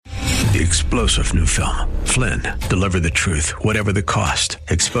The explosive new film, Flynn, deliver the truth, whatever the cost,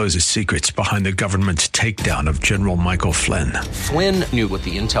 exposes secrets behind the government's takedown of General Michael Flynn. Flynn knew what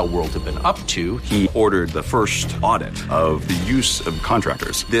the intel world had been up to. He ordered the first audit of the use of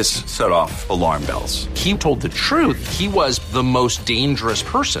contractors. This set off alarm bells. He told the truth. He was the most dangerous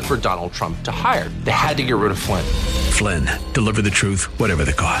person for Donald Trump to hire. They had to get rid of Flynn. Flynn, deliver the truth, whatever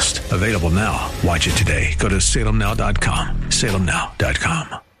the cost. Available now. Watch it today. Go to salemnow.com.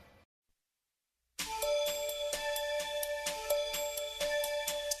 salemnow.com.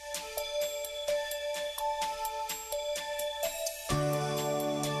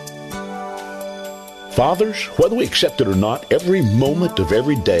 Fathers, whether we accept it or not, every moment of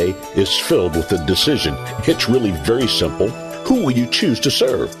every day is filled with a decision. It's really very simple. Who will you choose to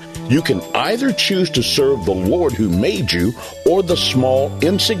serve? You can either choose to serve the Lord who made you or the small,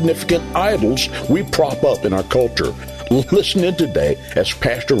 insignificant idols we prop up in our culture. Listen in today as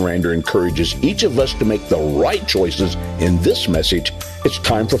Pastor Rander encourages each of us to make the right choices in this message. It's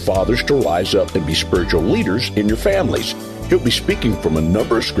time for fathers to rise up and be spiritual leaders in your families. He'll be speaking from a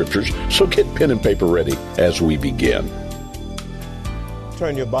number of scriptures, so get pen and paper ready as we begin.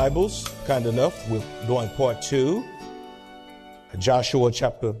 Turn your Bibles, kind enough. We're doing part 2. Joshua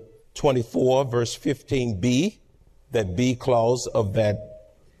chapter 24, verse 15b, that B clause of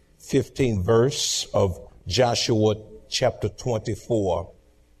that 15th verse of Joshua chapter 24.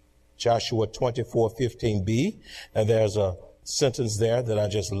 Joshua 24, 15b. And there's a sentence there that I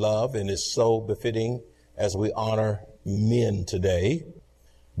just love and is so befitting as we honor men today.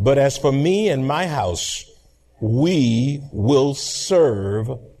 But as for me and my house, we will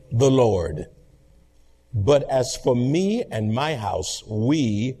serve the Lord. But as for me and my house,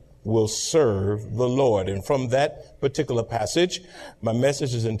 we will serve the Lord. And from that particular passage, my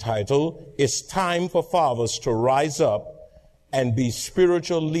message is entitled, It's Time for Fathers to Rise Up and Be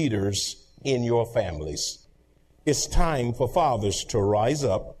Spiritual Leaders in Your Families. It's time for fathers to rise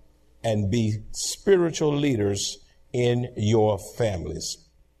up and be spiritual leaders in your families.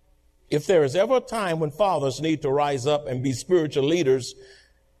 If there is ever a time when fathers need to rise up and be spiritual leaders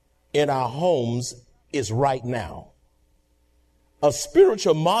in our homes, it's right now. A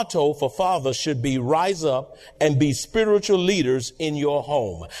spiritual motto for fathers should be rise up and be spiritual leaders in your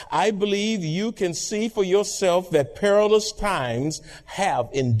home. I believe you can see for yourself that perilous times have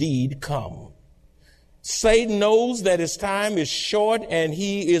indeed come. Satan knows that his time is short and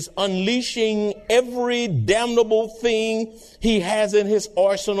he is unleashing every damnable thing he has in his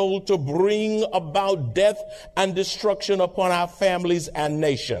arsenal to bring about death and destruction upon our families and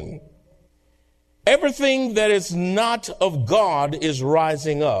nation. Everything that is not of God is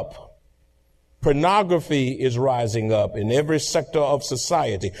rising up. Pornography is rising up in every sector of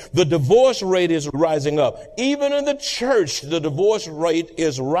society. The divorce rate is rising up. Even in the church, the divorce rate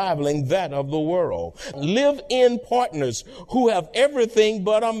is rivaling that of the world. Live-in partners who have everything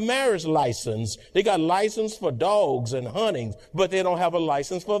but a marriage license. They got license for dogs and hunting, but they don't have a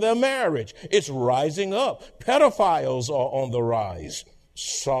license for their marriage. It's rising up. Pedophiles are on the rise.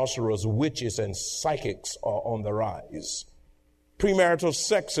 Sorcerers, witches, and psychics are on the rise. Premarital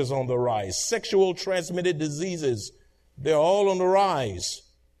sex is on the rise. Sexual transmitted diseases, they're all on the rise.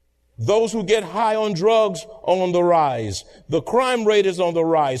 Those who get high on drugs are on the rise. The crime rate is on the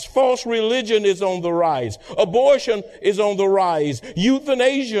rise. False religion is on the rise. Abortion is on the rise.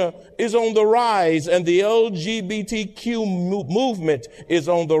 Euthanasia is on the rise. And the LGBTQ movement is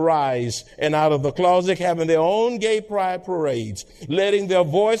on the rise. And out of the closet, having their own gay pride parades, letting their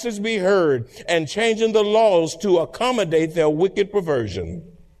voices be heard, and changing the laws to accommodate their wicked perversion.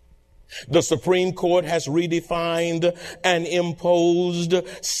 The Supreme Court has redefined and imposed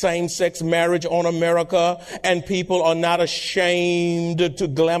same-sex marriage on America, and people are not ashamed to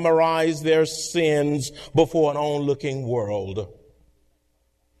glamorize their sins before an onlooking world.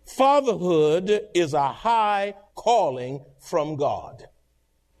 Fatherhood is a high calling from God.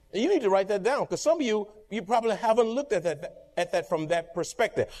 And you need to write that down, because some of you probably haven't looked at that from that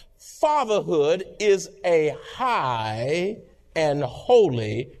perspective. Fatherhood is a high and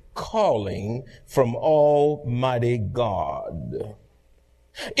holy calling from Almighty God.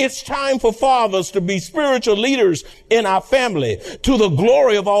 It's time for fathers to be spiritual leaders in our family to the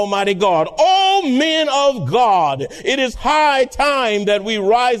glory of Almighty God. All men of God, it is high time that we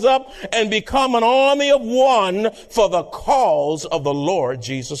rise up and become an army of one for the cause of the Lord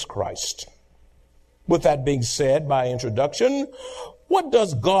Jesus Christ. With that being said, by introduction, what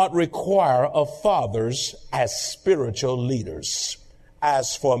does God require of fathers as spiritual leaders?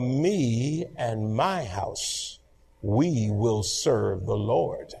 As for me and my house, we will serve the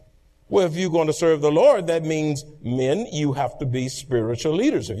Lord. Well, if you're going to serve the Lord, that means, men, you have to be spiritual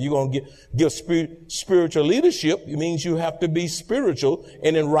leaders. If you're going to give spiritual leadership, it means you have to be spiritual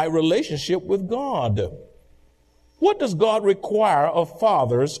and in right relationship with God. What does God require of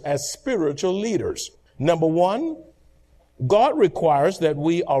fathers as spiritual leaders? Number one, God requires that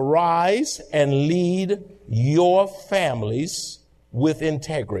we arise and lead your families with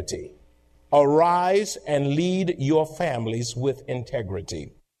integrity. Arise and lead your families with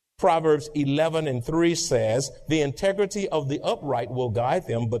integrity. Proverbs 11:3 says, the integrity of the upright will guide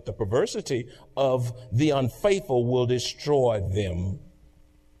them, but the perversity of the unfaithful will destroy them.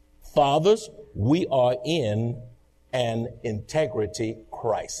 Fathers, we are in an integrity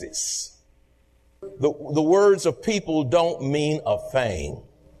crisis. The words of people don't mean a thing.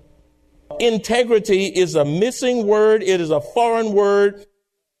 Integrity is a missing word. It is a foreign word.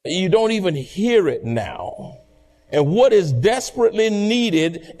 You don't even hear it now. And what is desperately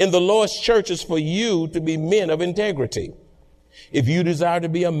needed in the Lord's church is for you to be men of integrity. If you desire to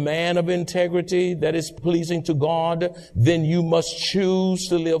be a man of integrity that is pleasing to God, then you must choose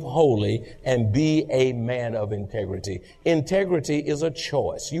to live holy and be a man of integrity. Integrity is a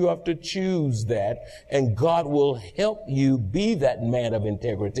choice. You have to choose that, and God will help you be that man of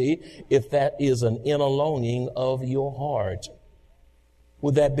integrity if that is an inner longing of your heart.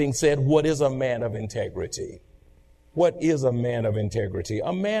 With that being said, what is a man of integrity? What is a man of integrity?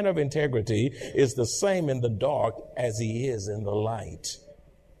 A man of integrity is the same in the dark as he is in the light.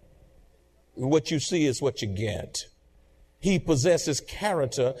 What you see is what you get. He possesses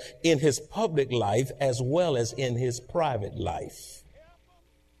character in his public life as well as in his private life.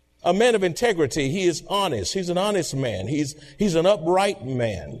 A man of integrity, he is honest. He's an honest man. He's an upright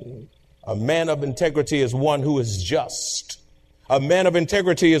man. A man of integrity is one who is just. A man of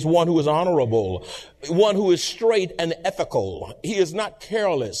integrity is one who is honorable, one who is straight and ethical. He is not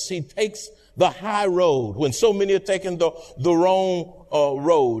careless. He takes the high road when so many are taking the wrong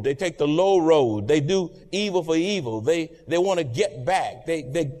road. They take the low road. They do evil for evil. They want to get back.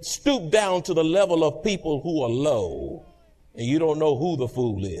 They stoop down to the level of people who are low. And you don't know who the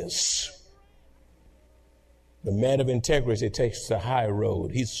fool is. The man of integrity takes the high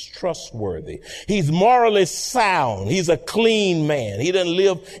road. He's trustworthy. He's morally sound. He's a clean man. He doesn't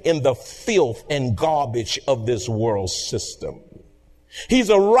live in the filth and garbage of this world system.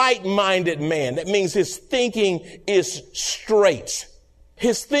 He's a right-minded man. That means his thinking is straight.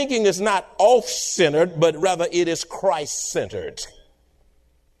 His thinking is not off-centered, but rather it is Christ-centered.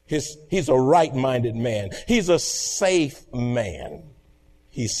 He's a right-minded man. He's a safe man.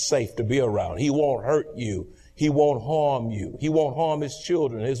 He's safe to be around. He won't hurt you. He won't harm you. He won't harm his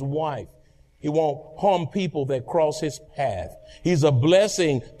children, his wife. He won't harm people that cross his path. He's a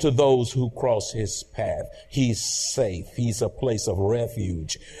blessing to those who cross his path. He's safe. He's a place of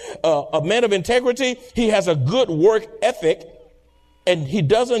refuge. A man of integrity, he has a good work ethic, and he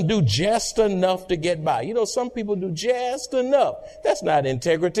doesn't do just enough to get by. You know, some people do just enough. That's not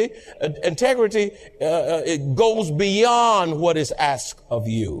integrity. Integrity it goes beyond what is asked of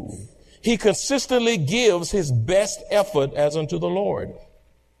you. He consistently gives his best effort as unto the Lord.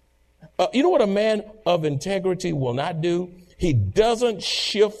 You know what a man of integrity will not do? He doesn't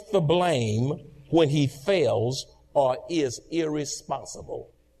shift the blame when he fails or is irresponsible.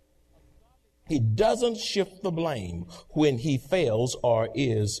 He doesn't shift the blame when he fails or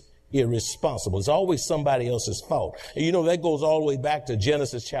is irresponsible. It's always somebody else's fault. And you know, that goes all the way back to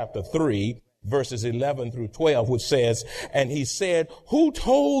Genesis chapter 3. Verses 11 through 12, which says, and he said, who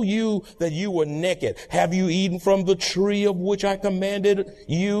told you that you were naked? Have you eaten from the tree of which I commanded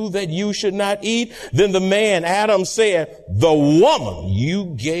you that you should not eat? Then the man, Adam, said, the woman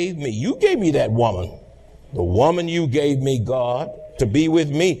you gave me that woman. The woman you gave me, God, to be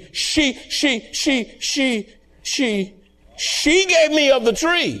with me. She gave me of the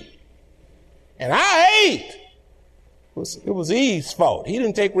tree. And I ate. It was Eve's fault. He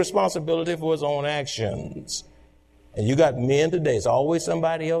didn't take responsibility for his own actions. And you got men today, it's always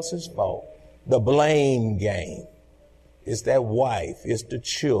somebody else's fault. The blame game. It's that wife. It's the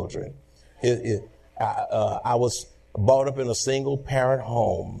children. I was brought up in a single parent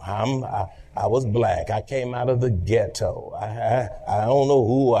home. I was black. I came out of the ghetto. I don't know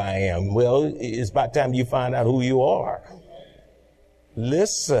who I am. Well, it's about time you find out who you are.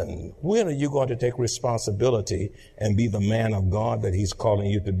 Listen, when are you going to take responsibility and be the man of God that he's calling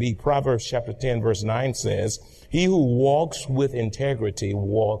you to be? Proverbs chapter 10 verse 9 says, he who walks with integrity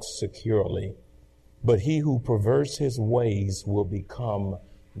walks securely, but he who perverts his ways will become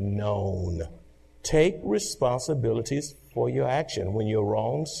known. Take responsibilities for your action. When you're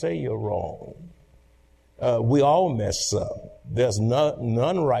wrong, say you're wrong. We all mess up. There's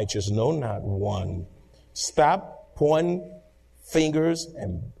none righteous, no, not one. Stop pointing fingers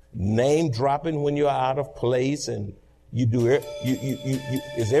and name dropping when you're out of place, and you do it.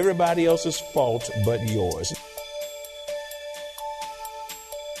 It's everybody else's fault but yours.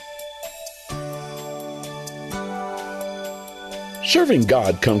 Serving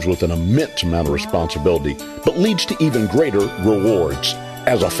God comes with an immense amount of responsibility, but leads to even greater rewards.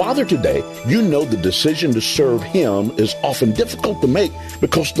 As a father today, you know the decision to serve Him is often difficult to make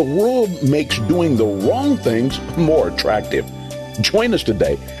because the world makes doing the wrong things more attractive. Join us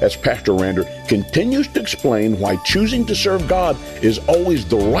today as Pastor Rander continues to explain why choosing to serve God is always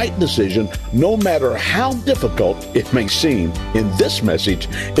the right decision, no matter how difficult it may seem. In this message,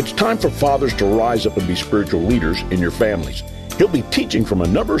 it's time for fathers to rise up and be spiritual leaders in your families. He'll be teaching from a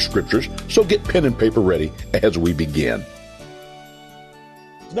number of scriptures, so get pen and paper ready as we begin.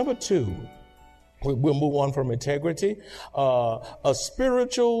 Number 2, we'll move on from integrity. A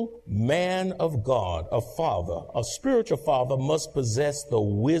spiritual man of God, a spiritual father must possess the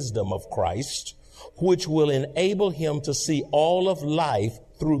wisdom of Christ, which will enable him to see all of life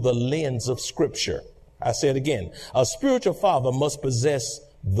through the lens of Scripture. I say it again. A spiritual father must possess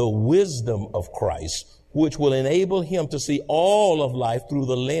the wisdom of Christ, which will enable him to see all of life through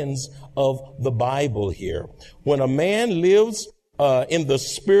the lens of the Bible here. When a man lives in the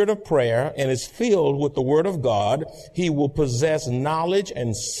spirit of prayer and is filled with the Word of God, he will possess knowledge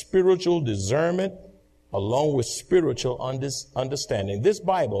and spiritual discernment along with spiritual understanding. This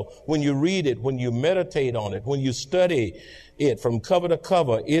Bible, when you read it, when you meditate on it, when you study it from cover to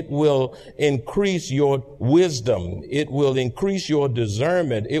cover, it will increase your wisdom. It will increase your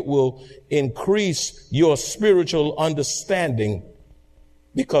discernment. It will increase your spiritual understanding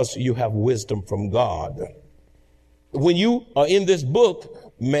because you have wisdom from God. When you are in this book,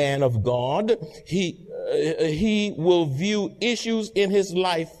 man of God, he will view issues in his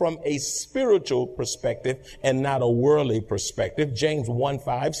life from a spiritual perspective and not a worldly perspective. James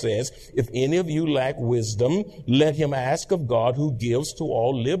 1:5 says, if any of you lack wisdom, let him ask of God, who gives to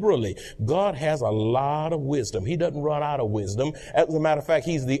all liberally. God has a lot of wisdom. He doesn't run out of wisdom. As a matter of fact,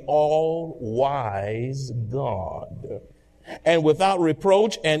 he's the all-wise God. And without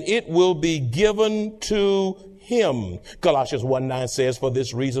reproach, and it will be given to him. Colossians 1:9 says, for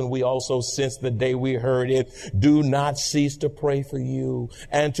this reason we also, since the day we heard it, do not cease to pray for you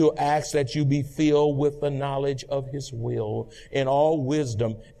and to ask that you be filled with the knowledge of his will in all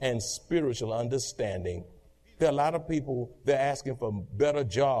wisdom and spiritual understanding. There are a lot of people, they're asking for better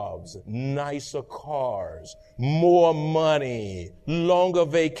jobs, nicer cars, more money, longer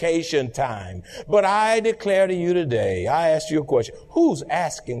vacation time. But I declare to you today, I ask you a question, who's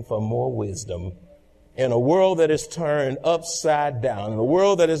asking for more wisdom? In a world that is turned upside down, in a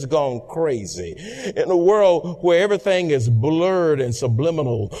world that has gone crazy, in a world where everything is blurred and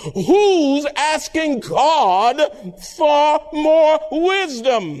subliminal, who's asking God for more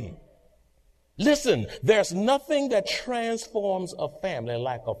wisdom? Listen, there's nothing that transforms a family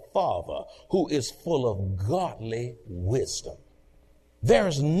like a father who is full of godly wisdom. There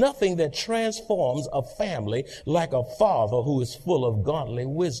is nothing that transforms a family like a father who is full of godly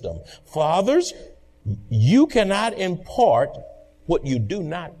wisdom. Fathers, you cannot impart what you do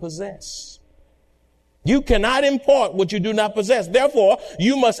not possess. You cannot impart what you do not possess. Therefore,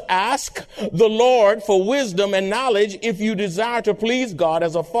 you must ask the Lord for wisdom and knowledge if you desire to please God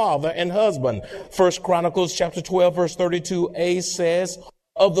as a father and husband. 1 Chronicles chapter 12, verse 32a says,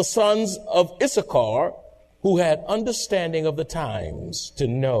 of the sons of Issachar, who had understanding of the times to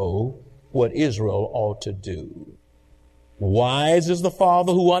know what Israel ought to do. Wise is the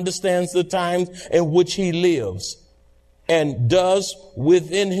father who understands the times in which he lives and does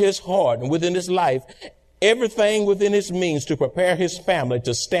within his heart and within his life everything within his means to prepare his family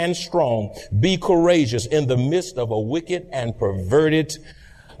to stand strong, be courageous in the midst of a wicked and perverted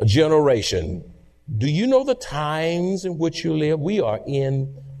generation. Do you know the times in which you live? We are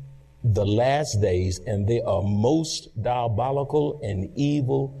in the last days, and they are most diabolical and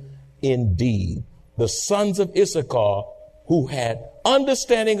evil indeed. The sons of Issachar, who had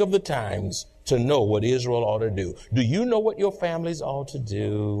understanding of the times to know what Israel ought to do. Do you know what your families ought to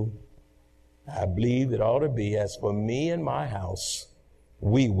do? I believe it ought to be, as for me and my house,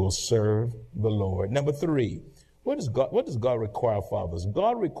 we will serve the Lord. Number 3, what does God require of fathers?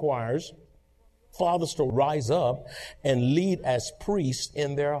 God requires fathers to rise up and lead as priests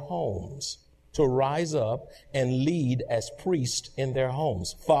in their homes. to rise up and lead as priests in their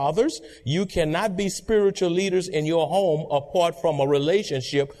homes. Fathers, you cannot be spiritual leaders in your home apart from a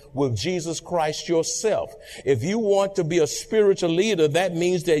relationship with Jesus Christ yourself. If you want to be a spiritual leader, that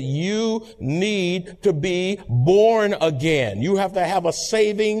means that you need to be born again. You have to have a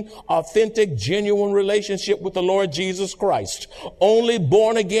saving, authentic, genuine relationship with the Lord Jesus Christ. Only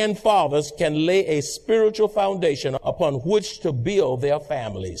born again fathers can lay a spiritual foundation upon which to build their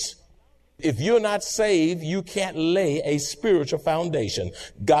families. If you're not saved, you can't lay a spiritual foundation.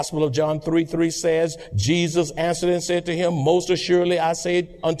 Gospel of John 3:3 says, Jesus answered and said to him, most assuredly I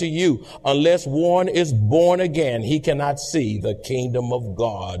say unto you, unless one is born again, he cannot see the kingdom of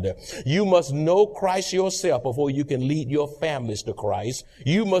God. You must know Christ yourself before you can lead your families to Christ.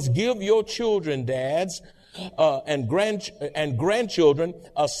 You must give your children, dads, and grandchildren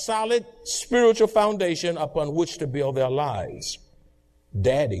a solid spiritual foundation upon which to build their lives.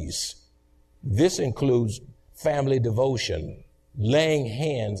 Daddies, this includes family devotion, laying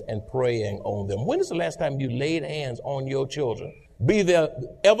hands and praying on them. When is the last time you laid hands on your children? Be they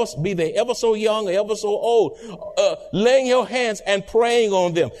ever so young or ever so old, laying your hands and praying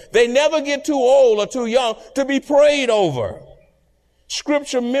on them. They never get too old or too young to be prayed over.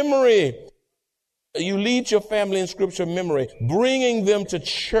 Scripture memory. You lead your family in scripture memory, bringing them to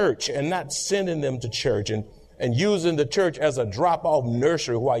church and not sending them to church and using the church as a drop-off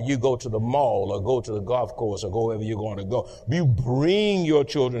nursery while you go to the mall or go to the golf course or go wherever you're going to go. You bring your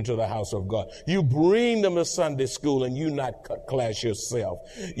children to the house of God. You bring them to Sunday school and you not cut class yourself.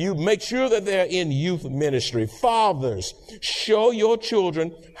 You make sure that they're in youth ministry. Fathers, show your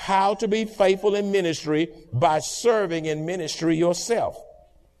children how to be faithful in ministry by serving in ministry yourself.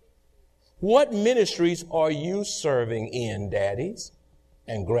 What ministries are you serving in, daddies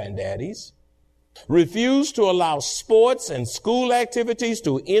and granddaddies? Refuse to allow sports and school activities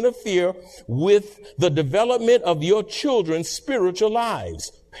to interfere with the development of your children's spiritual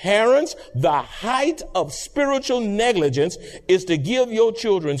lives. Parents, the height of spiritual negligence is to give your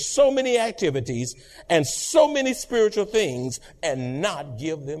children so many activities and so many spiritual things and not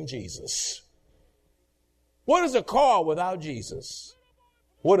give them Jesus. What is a car without Jesus?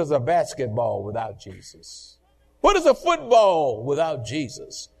 What is a basketball without Jesus? What is a football without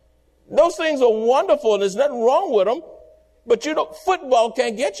Jesus? Those things are wonderful and there's nothing wrong with them. But football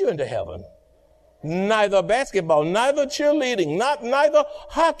can't get you into heaven. Neither basketball, neither cheerleading, neither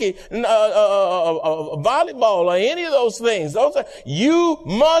hockey, volleyball, or any of those things. You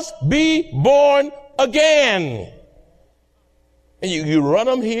must be born again. And you run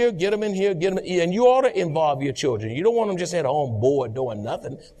them here, get them in here, and you ought to involve your children. You don't want them just at home bored doing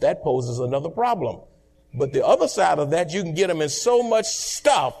nothing. That poses another problem. But the other side of that, you can get them in so much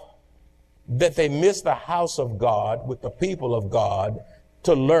stuff that they miss the house of God with the people of God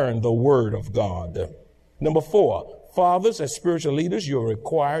to learn the word of God. Number 4, fathers as spiritual leaders, you're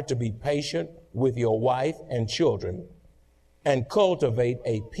required to be patient with your wife and children and cultivate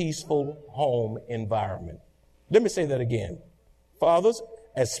a peaceful home environment. Let me say that again. Fathers,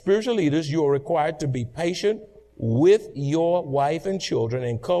 as spiritual leaders, you are required to be patient with your wife and children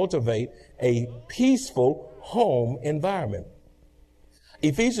and cultivate a peaceful home environment.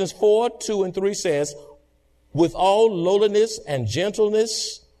 Ephesians 4:2-3 says, with all lowliness and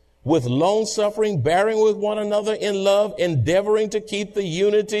gentleness, with long suffering, bearing with one another in love, endeavoring to keep the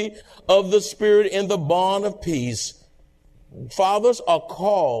unity of the Spirit in the bond of peace. Fathers are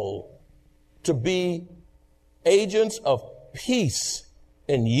called to be agents of peace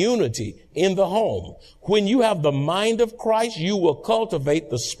and unity in the home. When you have the mind of Christ, you will cultivate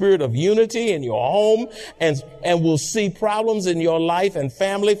the spirit of unity in your home and will see problems in your life and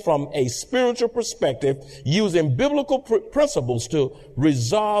family from a spiritual perspective, using biblical principles to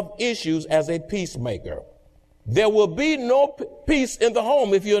resolve issues as a peacemaker. There will be no peace in the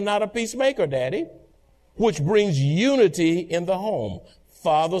home if you're not a peacemaker, Daddy, which brings unity in the home.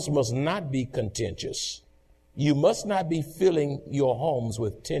 Fathers must not be contentious. You must not be filling your homes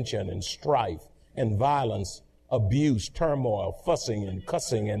with tension and strife and violence, abuse, turmoil, fussing and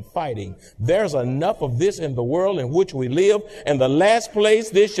cussing and fighting. There's enough of this in the world in which we live, and the last place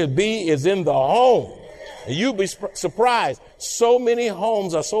this should be is in the home. And you'll be surprised. So many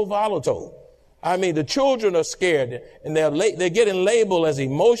homes are so volatile. I mean, the children are scared and they're getting labeled as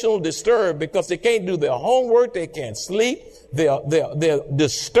emotional disturbed because they can't do their homework. They can't sleep. They're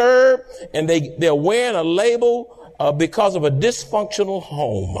disturbed and they're wearing a label because of a dysfunctional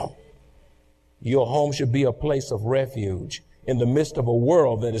home. Your home should be a place of refuge in the midst of a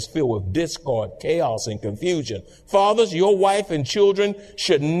world that is filled with discord, chaos, and confusion. Fathers, your wife and children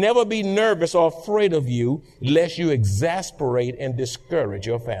should never be nervous or afraid of you, lest you exasperate and discourage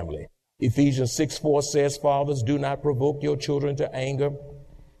your family. Ephesians 6:4 says, fathers, do not provoke your children to anger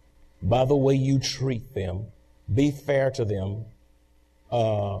by the way you treat them. Be fair to them.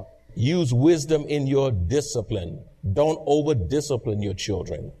 Use wisdom in your discipline. Don't over-discipline your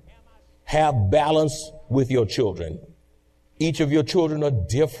children. Have balance with your children. Each of your children are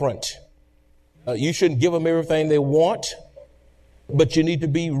different. You shouldn't give them everything they want, but you need to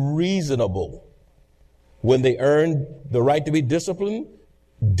be reasonable. When they earn the right to be disciplined,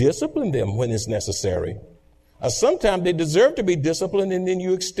 discipline them when it's necessary. Sometimes they deserve to be disciplined, and then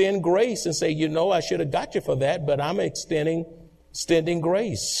you extend grace and say, you know, I should have got you for that, but I'm extending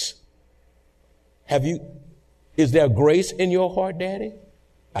grace. Is there grace in your heart, Daddy?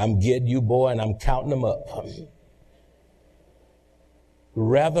 I'm getting you, boy, and I'm counting them up.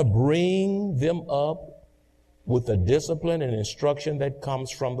 Rather bring them up with the discipline and instruction that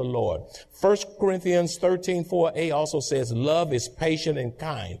comes from the Lord. 1 Corinthians 13:4a also says, love is patient and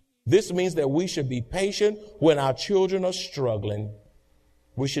kind. This means that we should be patient when our children are struggling.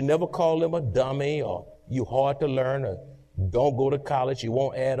 We should never call them a dummy or you hard to learn or don't go to college. You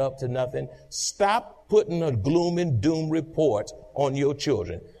won't add up to nothing. Stop putting a gloom and doom report on your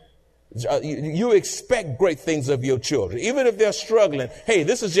children. You expect great things of your children. Even if they're struggling, hey,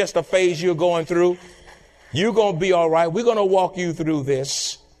 this is just a phase you're going through. You're going to be all right. We're going to walk you through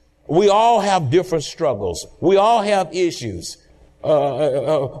this. We all have different struggles. We all have issues.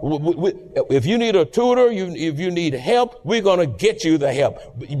 If you need a tutor, if you need help, we're going to get you the help.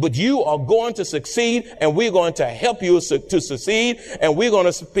 But you are going to succeed, and we're going to help you to succeed, and we're going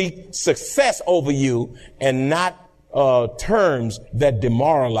to speak success over you and not terms that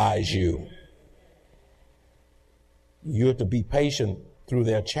demoralize you. You're to be patient through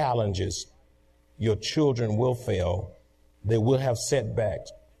their challenges. Your children will fail. They will have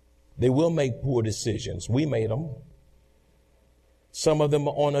setbacks. They will make poor decisions. We made them. Some of them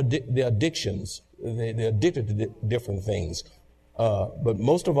are on their addictions. They're addicted to different things. But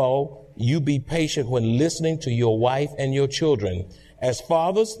most of all, you be patient when listening to your wife and your children. As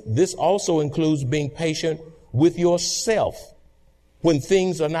fathers, this also includes being patient with yourself when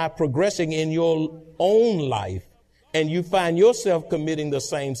things are not progressing in your own life and you find yourself committing the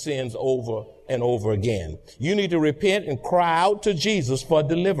same sins over and over again. You need to repent and cry out to Jesus for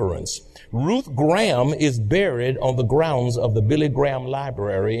deliverance. Ruth Graham is buried on the grounds of the Billy Graham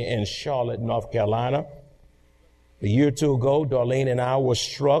Library in Charlotte, North Carolina. A year or two ago, Darlene and I were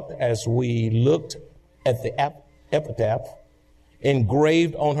struck as we looked at the epitaph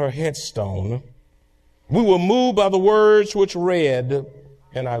engraved on her headstone. We were moved by the words which read,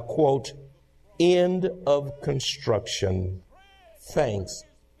 and I quote, "End of construction. Thanks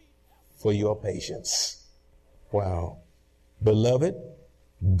for your patience." Wow. Beloved,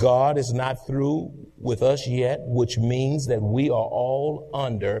 God is not through with us yet, which means that we are all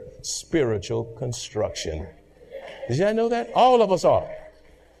under spiritual construction. Did y'all know that? All of us are.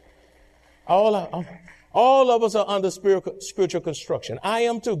 All of us are under spiritual construction. I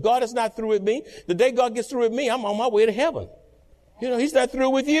am too. God is not through with me. The day God gets through with me, I'm on my way to heaven. You know, he's not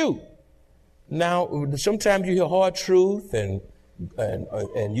through with you. Now, sometimes you hear hard truth and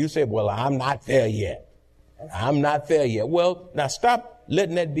you say, well, I'm not there yet. I'm not there yet. Well, now stop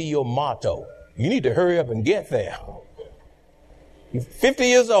letting that be your motto. You need to hurry up and get there. You're 50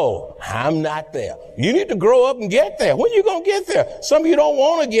 years old. I'm not there. You need to grow up and get there. When are you going to get there? Some of you don't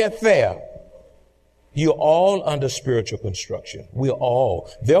want to get there. You're all under spiritual construction. We're all.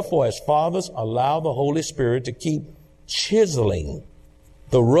 Therefore, as fathers, allow the Holy Spirit to keep chiseling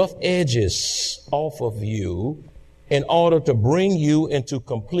the rough edges off of you in order to bring you into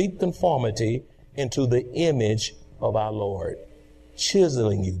complete conformity into the image of our Lord.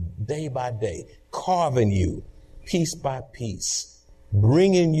 Chiseling you day by day, carving you piece by piece,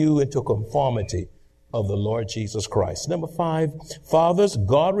 bringing you into conformity of the Lord Jesus Christ. Number 5, fathers,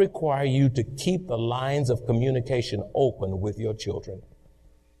 God requires you to keep the lines of communication open with your children.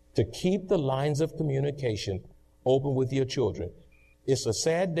 To keep the lines of communication open with your children. It's a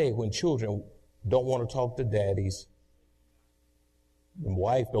sad day when children don't want to talk to daddies. And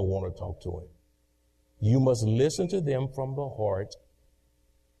wife don't want to talk to him. You must listen to them from the heart.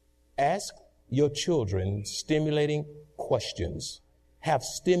 Ask your children stimulating questions. Have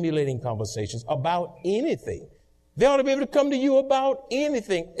stimulating conversations about anything. They ought to be able to come to you about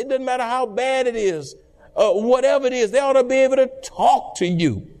anything. It doesn't matter how bad it is, whatever it is. They ought to be able to talk to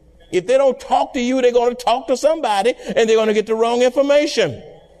you. If they don't talk to you, they're going to talk to somebody and they're going to get the wrong information.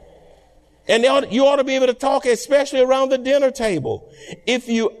 And you ought to be able to talk, especially around the dinner table. If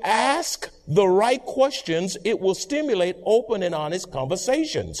you ask the right questions, it will stimulate open and honest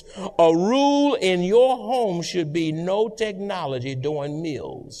conversations. A rule in your home should be no technology during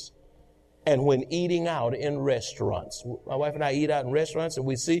meals. and when eating out in restaurants. My wife and I eat out in restaurants, and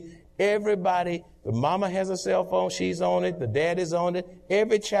we see everybody. The mama has a cell phone. She's on it. The dad is on it.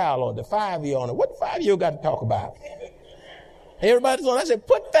 Every child on it. The 5-year on it. What 5-year got to talk about? Everybody's on it. I said,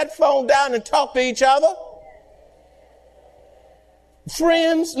 put that phone down and talk to each other.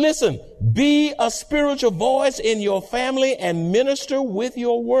 Friends, listen, be a spiritual voice in your family and minister with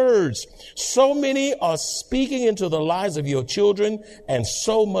your words. So many are speaking into the lives of your children, and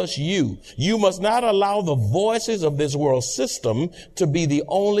so must you. You must not allow the voices of this world system to be the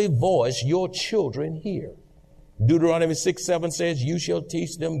only voice your children hear. Deuteronomy 6:7 says, you shall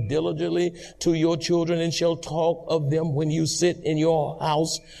teach them diligently to your children and shall talk of them when you sit in your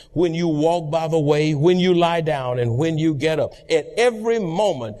house, when you walk by the way, when you lie down, and when you get up. At every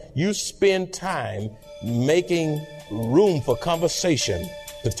moment, you spend time making room for conversation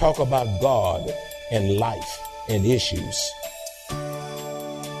to talk about God and life and issues.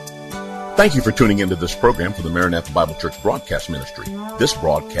 Thank you for tuning into this program from the Maranatha Bible Church Broadcast Ministry. This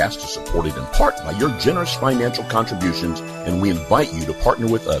broadcast is supported in part by your generous financial contributions, and we invite you to partner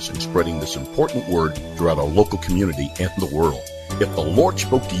with us in spreading this important word throughout our local community and the world. If the Lord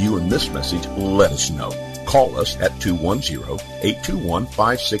spoke to you in this message, let us know. Call us at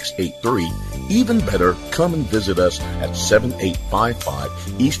 210-821-5683. Even better, come and visit us at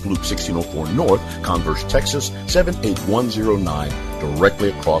 7855 East Loop 1604 North, Converse, Texas 78109,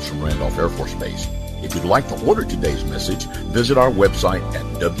 directly across from Randolph Air Force Base. If you'd like to order today's message, visit our website at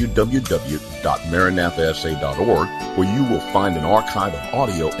www.maranathasa.org, where you will find an archive of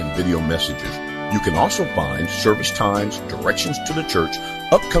audio and video messages. You can also find service times, directions to the church,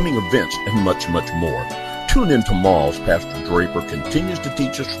 upcoming events, and much, much more. Tune in tomorrow as Pastor Draper continues to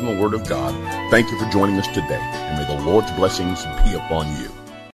teach us from the Word of God. Thank you for joining us today, and may the Lord's blessings be upon you.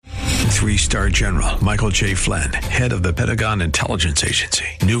 3-star General Michael J. Flynn, head of the Pentagon Intelligence Agency,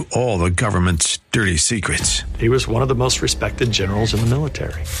 knew all the government's dirty secrets. He was one of the most respected generals in the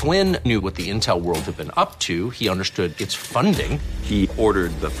military. Flynn knew what the intel world had been up to. He understood its funding. He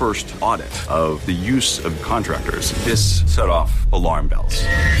ordered the first audit of the use of contractors. This set off alarm bells.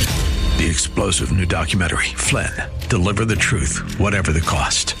 The explosive new documentary, Flynn, Deliver the Truth, Whatever the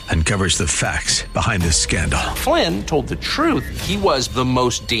Cost, uncovers the facts behind this scandal. Flynn told the truth. He was the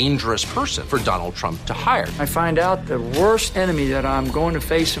most dangerous person for Donald Trump to hire. I find out the worst enemy that I'm going to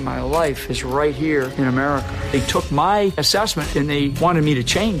face in my life is right here in America. They took my assessment and they wanted me to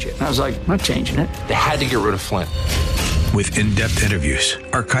change it. And I was like, I'm not changing it. They had to get rid of Flynn. With in-depth interviews,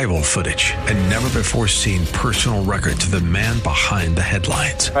 archival footage, and never-before-seen personal records of the man behind the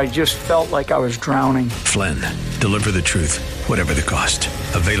headlines. I just felt like I was drowning. Flynn, Deliver the Truth, Whatever the Cost.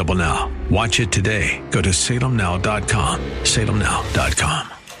 Available now. Watch it today. Go to salemnow.com.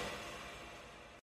 salemnow.com.